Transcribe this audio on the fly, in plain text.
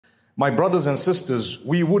My brothers and sisters,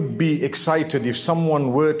 we would be excited if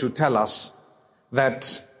someone were to tell us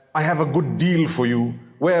that I have a good deal for you,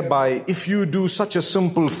 whereby if you do such a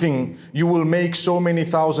simple thing, you will make so many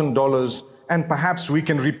 $1,000, and perhaps we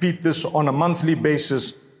can repeat this on a monthly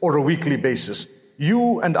basis or a weekly basis.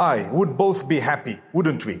 You and I would both be happy,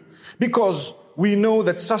 wouldn't we? Because we know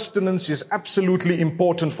that sustenance is absolutely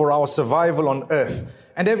important for our survival on earth,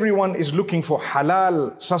 and everyone is looking for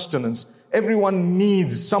halal sustenance. Everyone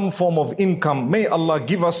needs some form of income. May Allah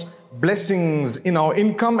give us blessings in our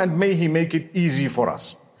income, and may He make it easy for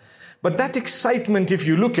us. But that excitement, if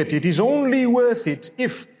you look at it, is only worth it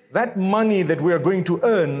if that money that we are going to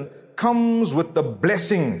earn comes with the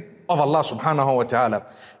blessing of Allah subhanahu wa ta'ala.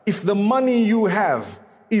 If the money you have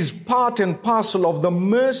is part and parcel of the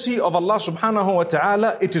mercy of Allah subhanahu wa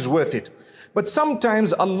ta'ala, it is worth it. But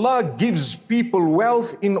sometimes Allah gives people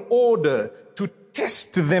wealth in order to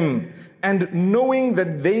test them, and knowing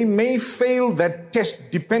that they may fail that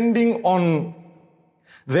test depending on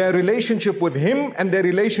their relationship with Him and their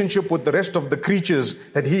relationship with the rest of the creatures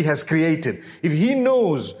that He has created. If He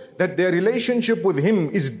knows that their relationship with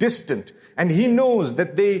Him is distant, and He knows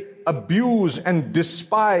that they abuse and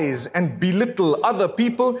despise and belittle other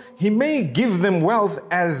people, He may give them wealth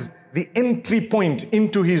as the entry point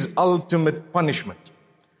into His ultimate punishment.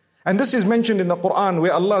 And this is mentioned in the Quran,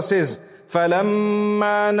 where Allah says,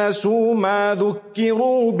 فَلَمَّا نَسُوا مَا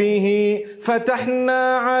ذُكِّرُوا بِهِ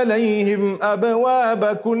فَتَحْنَا عَلَيْهِمْ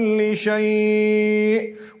أَبْوَابَ كُلِّ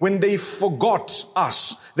شَيْءٍ. When they forgot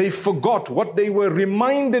us, they forgot what they were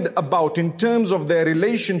reminded about in terms of their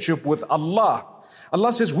relationship with Allah.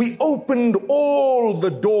 Allah says, we opened all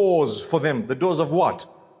the doors for them. The doors of what?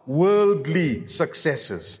 Worldly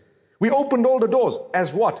successes. We opened all the doors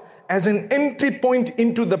as what? As an entry point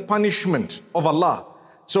into the punishment of Allah.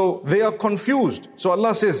 So they are confused. So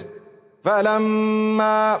Allah says,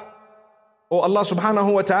 فَلَمَّا, or Allah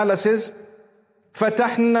subhanahu wa ta'ala says,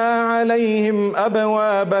 فَتَحْنَا عَلَيْهِمْ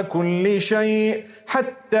أَبْوَابَ كُلِّ شَيْءٍ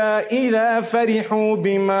حَتَّى إِذَا فَرِحُوا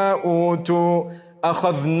بِمَا أُوتُوا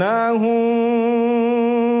أَخَذْنَاهُمْ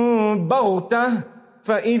بَغْتَةً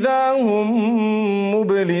فَإِذَا هُمْ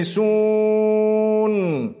مُبْلِسُونَ.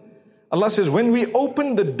 Allah says, when we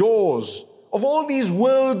open the doors of all these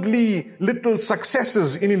worldly little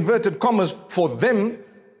successes, in inverted commas, for them,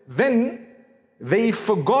 then they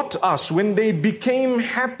forgot us when they became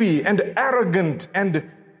happy and arrogant and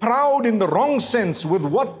proud in the wrong sense with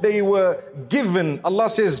what they were given. Allah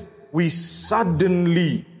says, we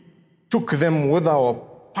suddenly took them with our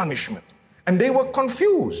punishment. And they were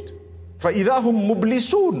confused. فَإِذَا هُمْ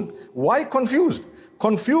مُبْلِسُونَ. Why confused?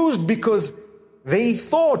 Confused because they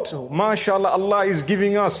thought, mashallah, Allah is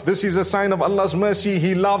giving us, this is a sign of Allah's mercy,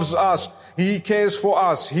 He loves us, He cares for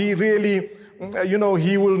us, He really,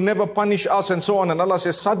 He will never punish us, and so on. And Allah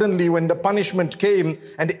says, suddenly when the punishment came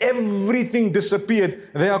and everything disappeared,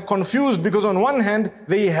 they are confused because on one hand,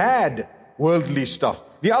 they had worldly stuff.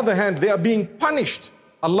 The other hand, they are being punished.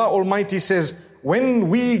 Allah Almighty says, when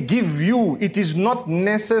we give you, it is not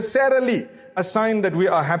necessarily a sign that we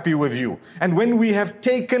are happy with you. And when we have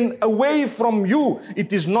taken away from you,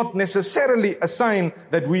 it is not necessarily a sign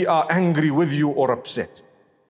that we are angry with you or upset.